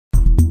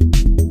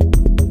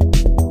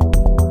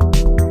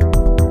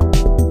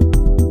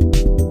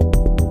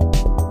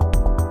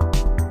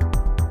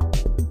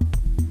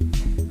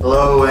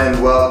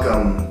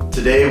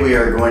Today we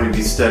are going to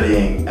be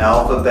studying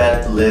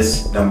alphabet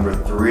list number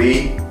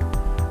 3,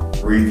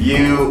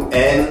 review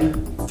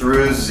N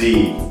through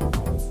Z.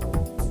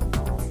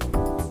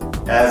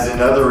 As in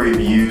other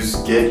reviews,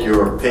 get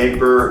your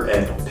paper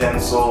and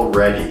pencil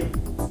ready.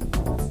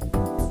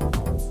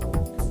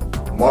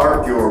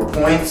 Mark your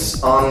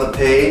points on the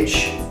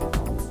page.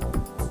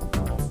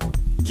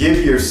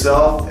 Give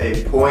yourself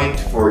a point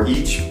for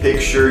each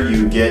picture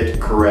you get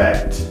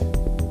correct.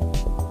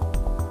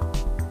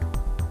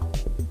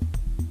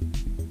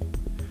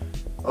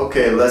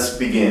 Okay, let's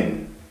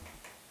begin.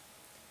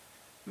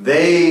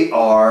 They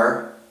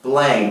are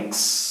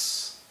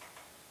blanks.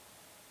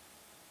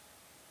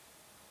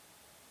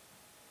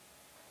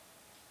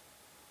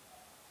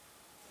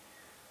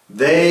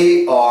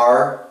 They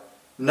are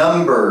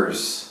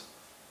numbers.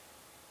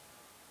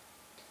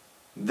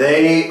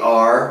 They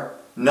are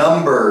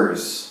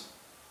numbers.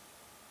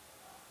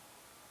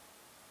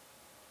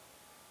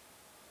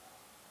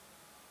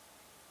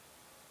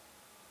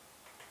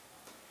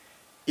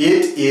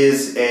 It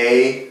is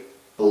a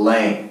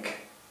blank.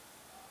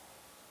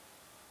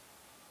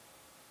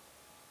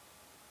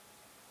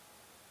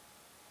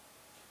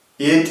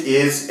 It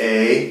is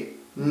a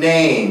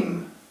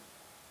name.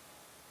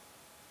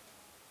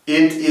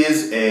 It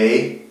is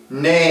a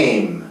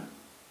name.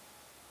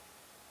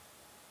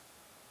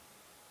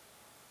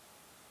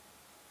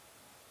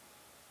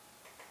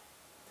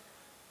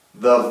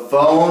 The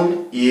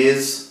phone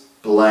is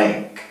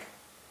blank.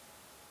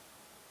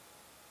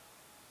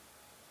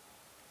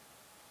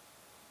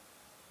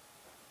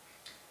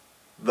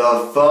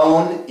 The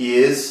phone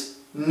is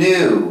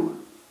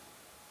new.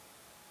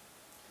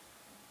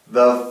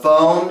 The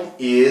phone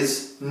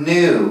is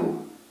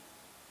new.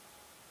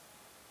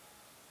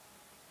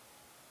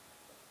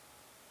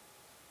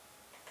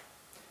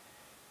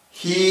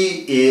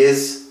 He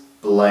is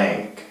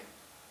blank.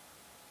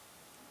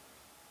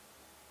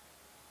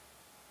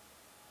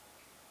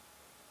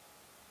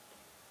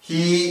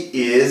 He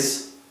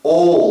is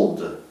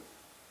old.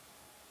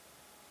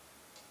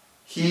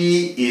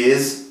 He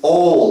is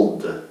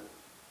old.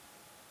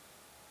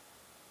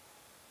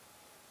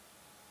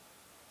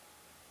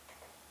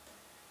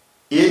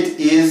 It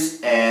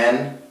is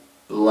an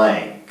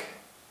blank.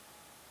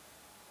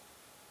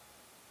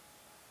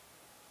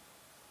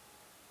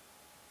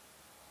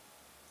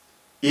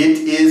 It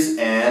is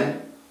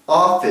an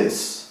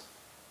office.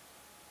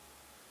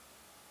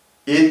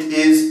 It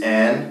is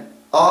an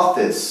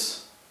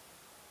office.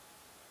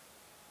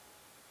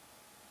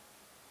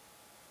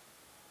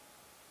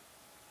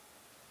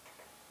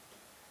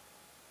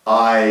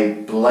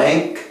 I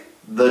blank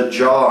the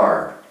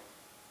jar.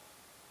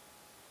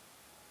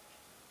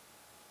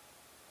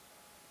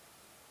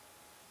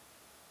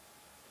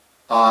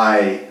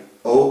 I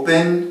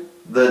open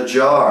the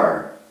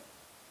jar.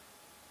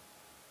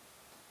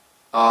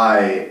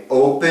 I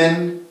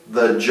open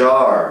the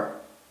jar.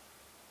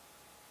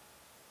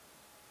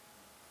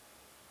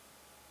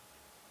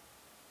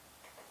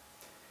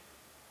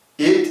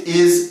 It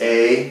is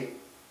a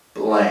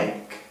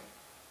blank.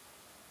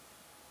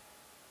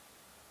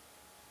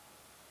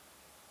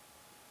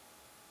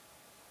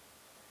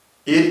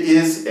 It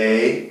is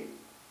a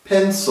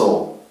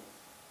pencil.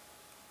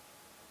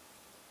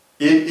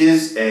 It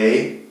is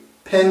a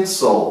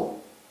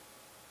pencil.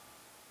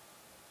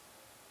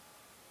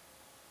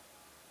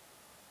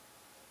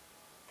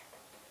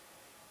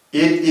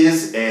 It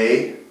is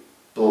a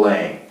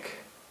blank.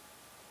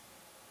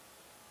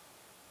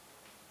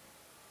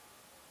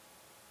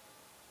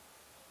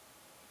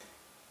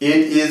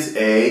 It is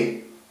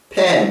a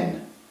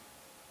pen.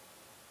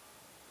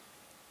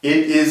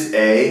 It is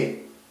a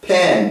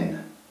pen.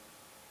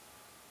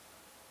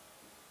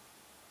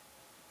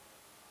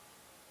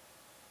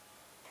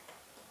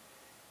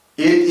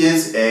 It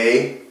is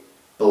a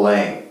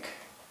blank.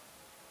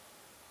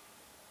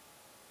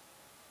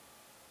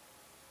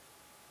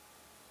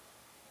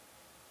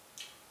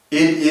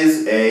 It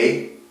is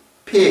a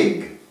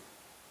pig.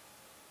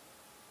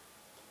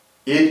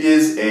 It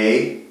is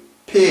a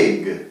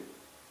pig.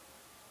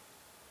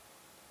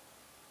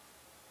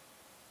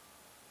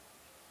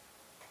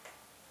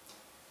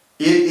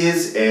 It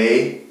is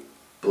a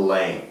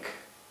blank.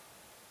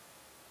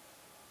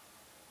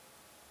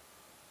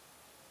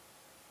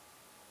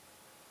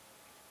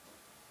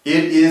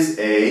 It is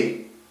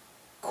a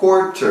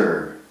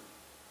quarter.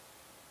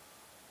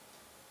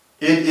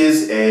 It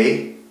is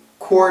a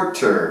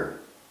quarter.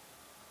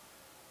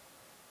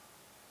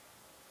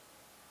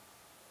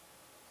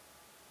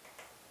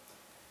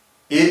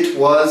 It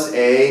was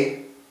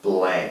a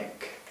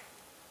blank.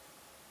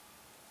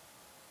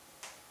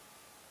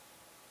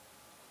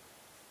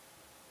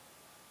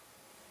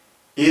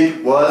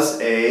 It was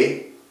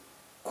a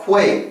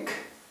quake.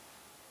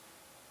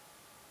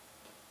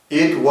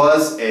 It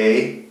was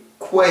a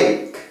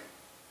quake.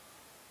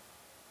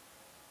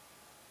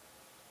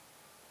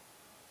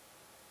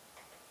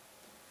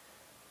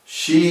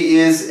 She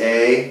is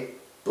a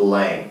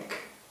blank.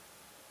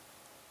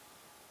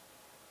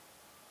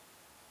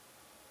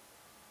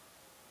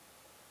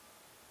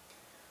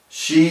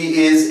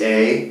 She is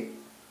a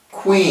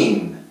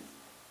queen.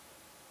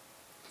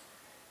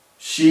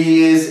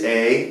 She is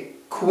a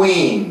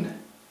queen.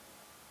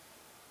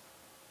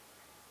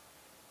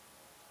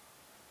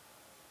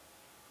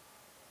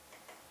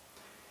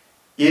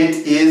 It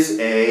is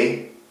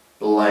a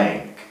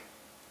blank.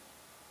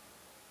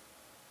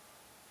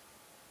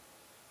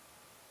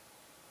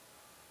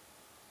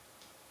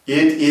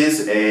 It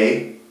is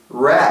a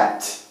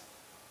rat.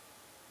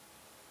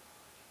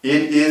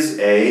 It is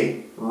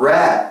a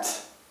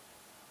rat.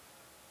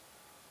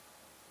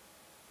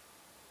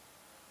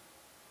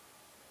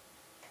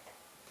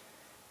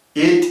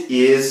 It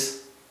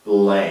is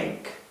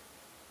blank.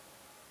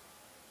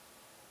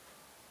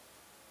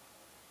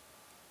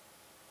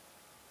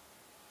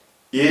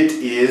 It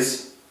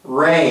is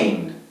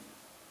rain.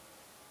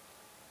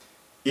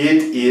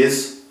 It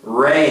is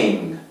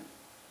rain.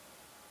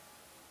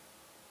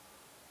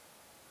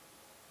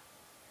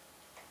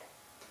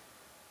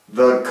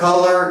 The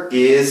color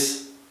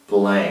is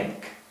blank.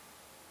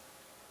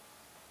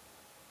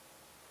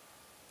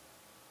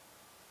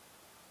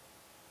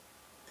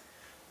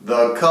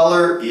 The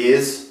color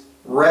is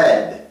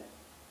red.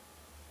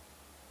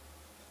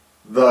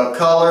 The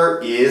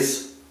color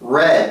is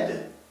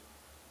red.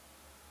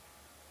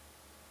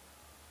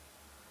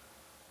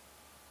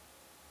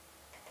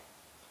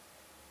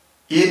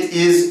 It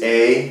is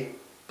a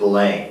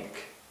blank.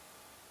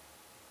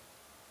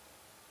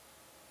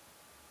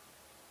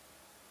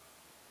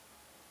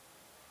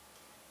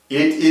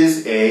 It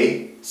is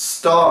a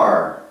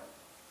star.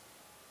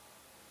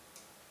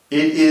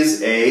 It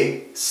is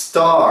a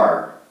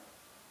star.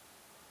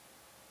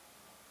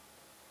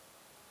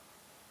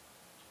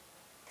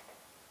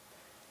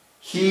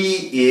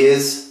 He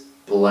is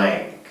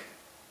blank.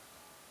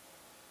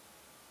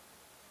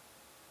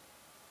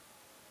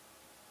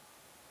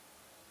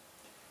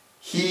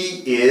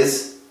 He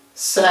is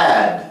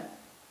sad.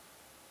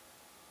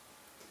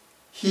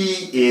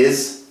 He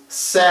is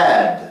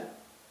sad.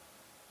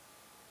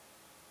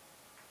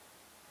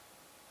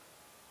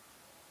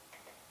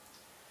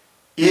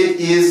 It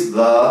is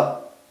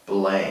the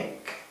blank.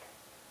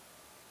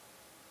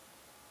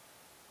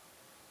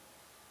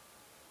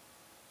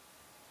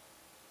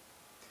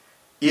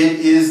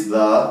 It is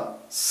the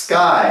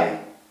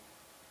sky.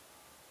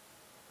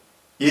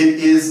 It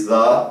is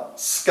the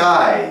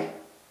sky.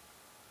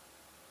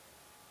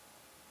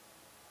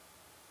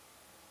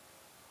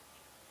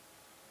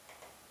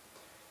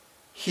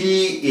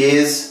 He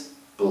is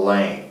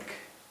blank.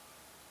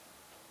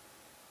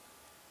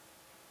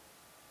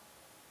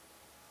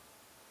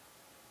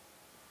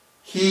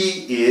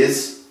 He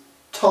is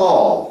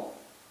tall.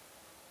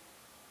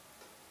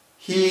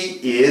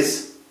 He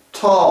is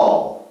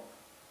tall.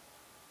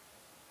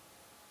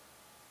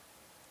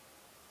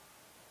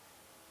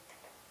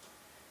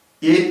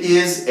 It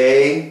is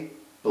a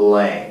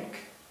blank.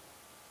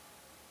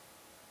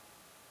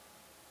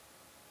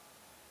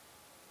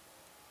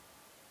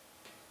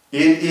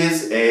 It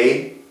is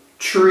a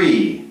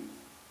tree.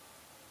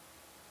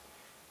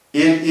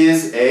 It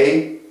is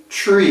a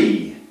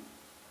tree.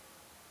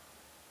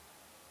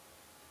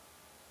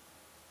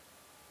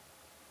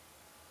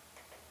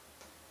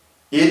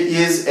 It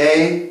is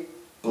a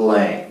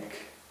blank.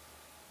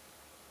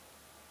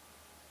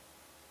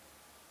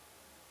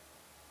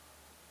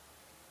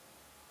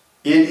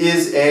 It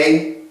is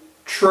a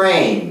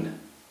train.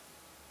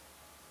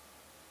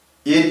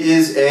 It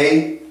is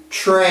a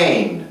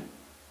train.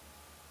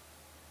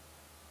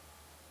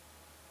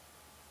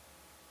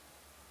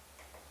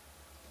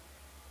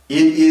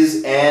 It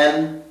is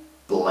an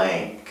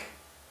blank.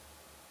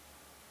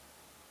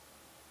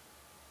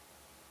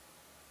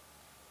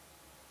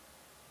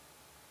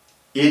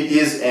 It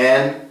is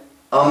an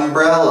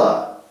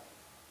umbrella.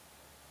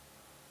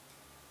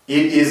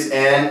 It is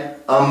an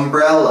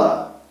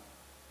umbrella.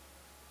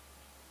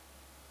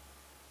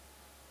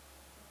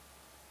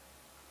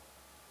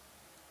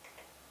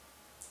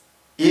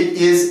 It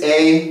is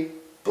a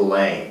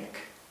blank.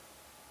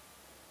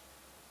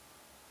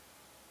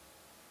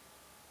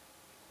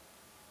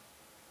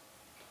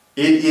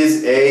 It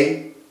is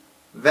a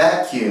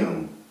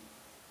vacuum.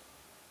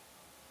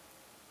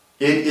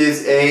 It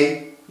is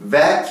a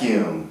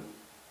vacuum.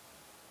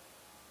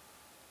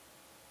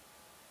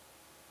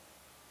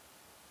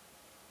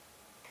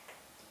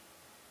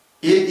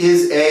 It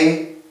is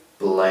a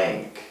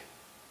blank.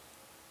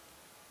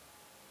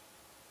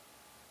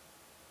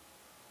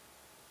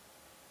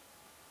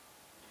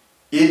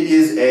 It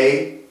is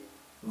a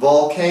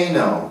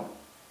volcano.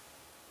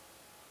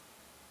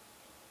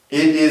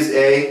 It is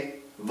a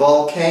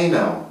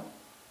volcano.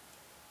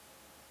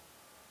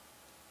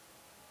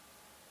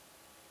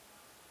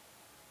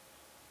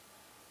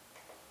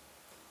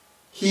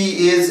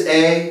 He is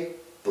a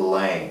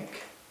blank.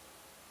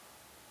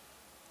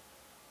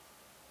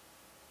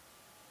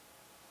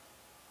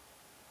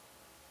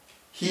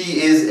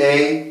 He is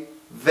a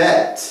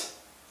vet.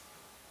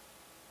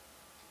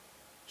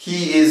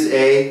 He is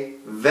a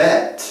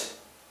vet.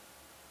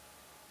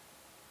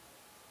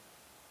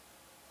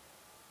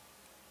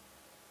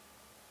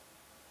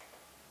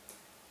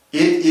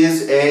 It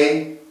is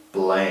a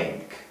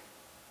blank.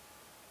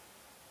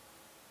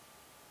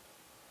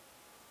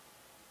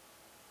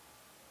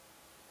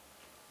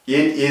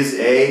 It is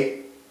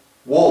a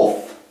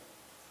wolf.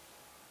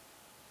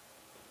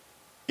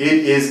 It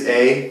is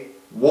a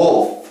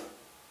wolf.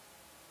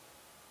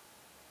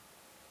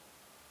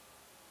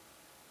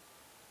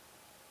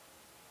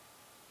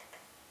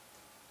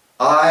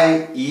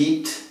 I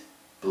eat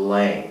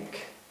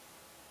blank.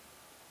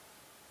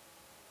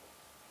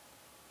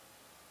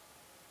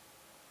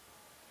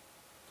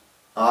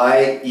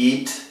 I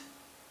eat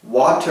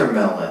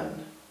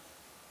watermelon.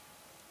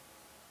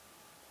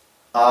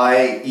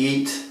 I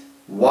eat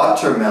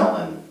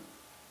watermelon.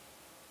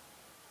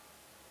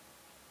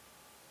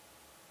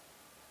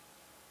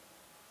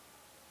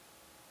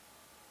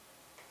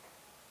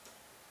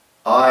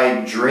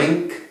 I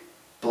drink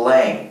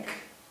blank.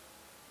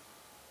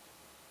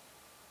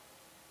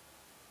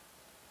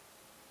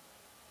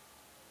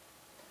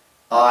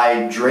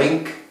 I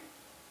drink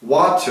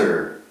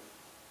water.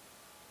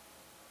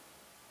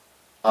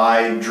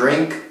 I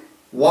drink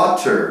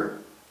water.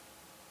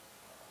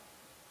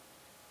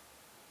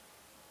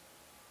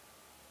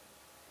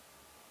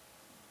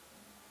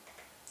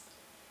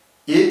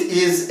 It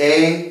is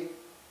a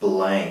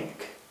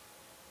blank.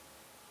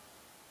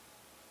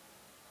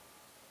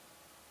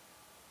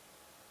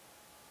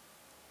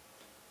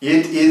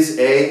 It is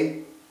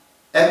a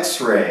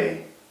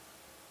X-ray.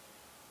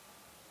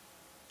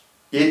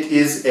 It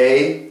is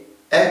a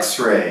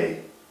X-ray.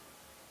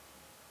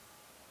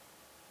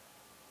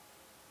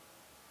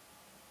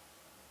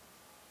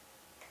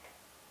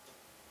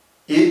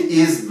 It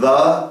is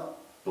the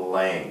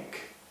blank.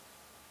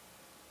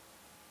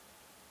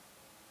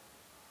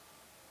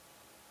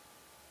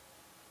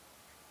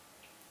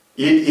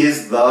 It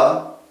is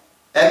the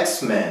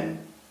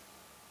X-Men.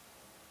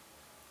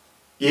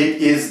 It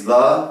is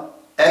the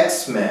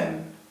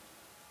X-Men.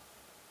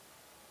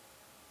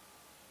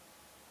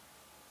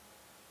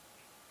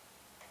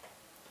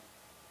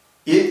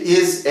 It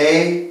is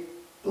a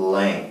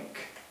blank.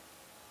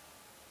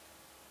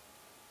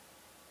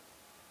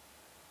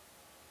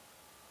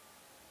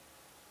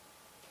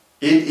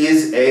 It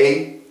is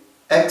a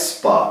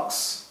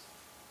Xbox.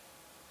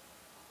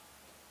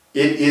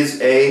 It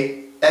is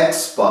a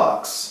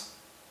Xbox.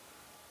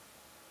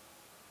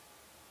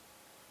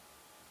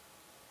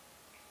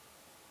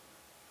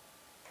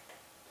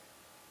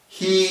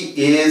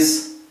 He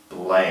is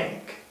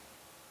blank.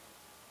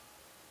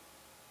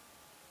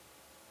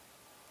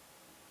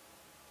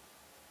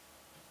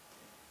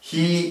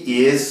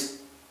 He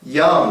is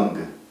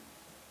young.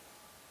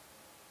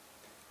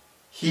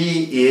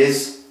 He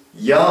is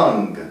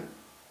young.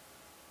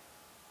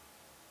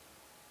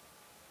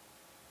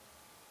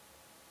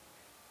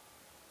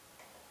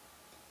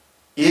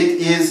 It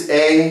is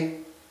a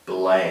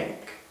blank.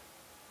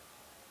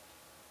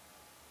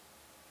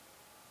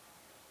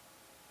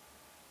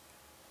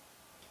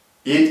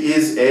 It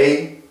is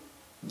a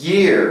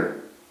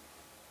year.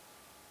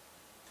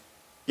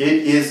 It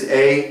is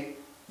a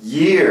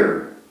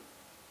year.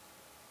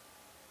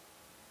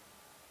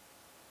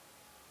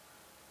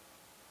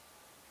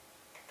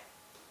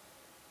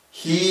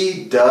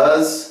 He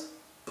does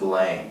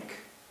blank.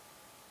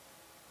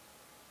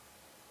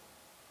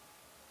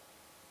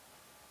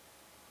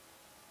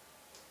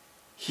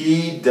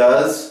 He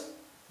does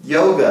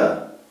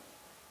yoga.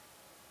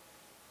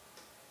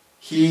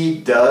 He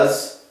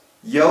does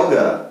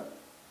yoga.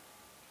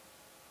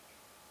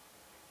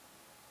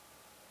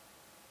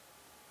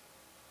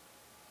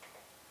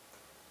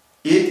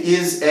 It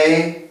is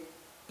a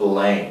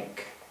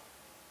blank.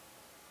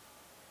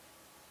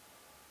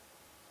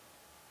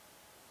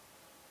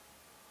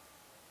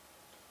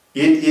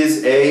 It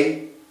is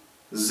a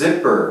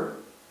zipper.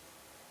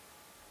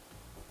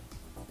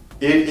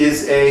 It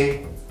is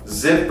a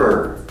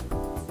zipper.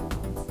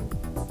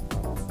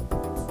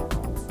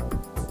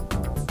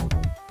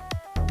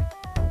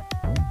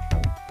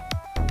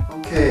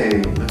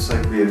 Okay, looks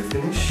like we have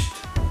finished.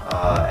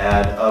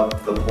 Add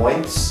up the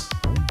points.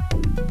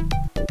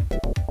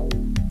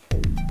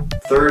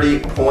 30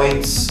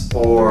 points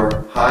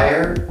or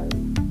higher,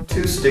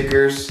 2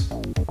 stickers.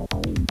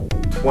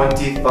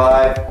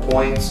 25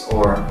 points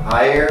or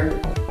higher,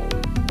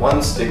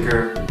 1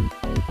 sticker.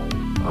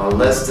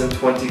 Less than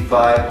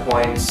 25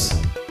 points,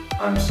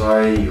 I'm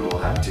sorry, you will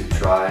have to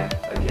try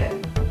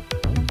again.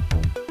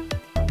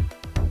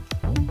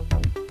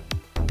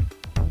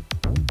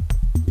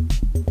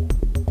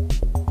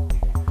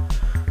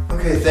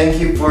 Okay, thank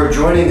you for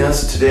joining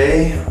us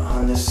today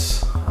on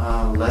this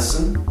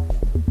lesson.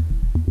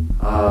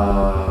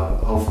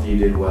 Hopefully you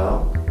did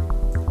well.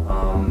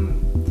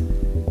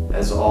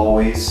 As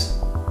always,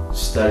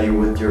 study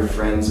with your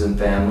friends and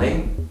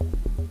family.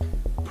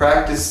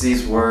 Practice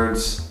these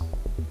words,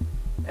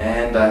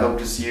 and I hope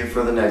to see you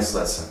for the next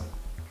lesson.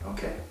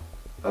 Okay,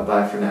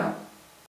 bye-bye for now.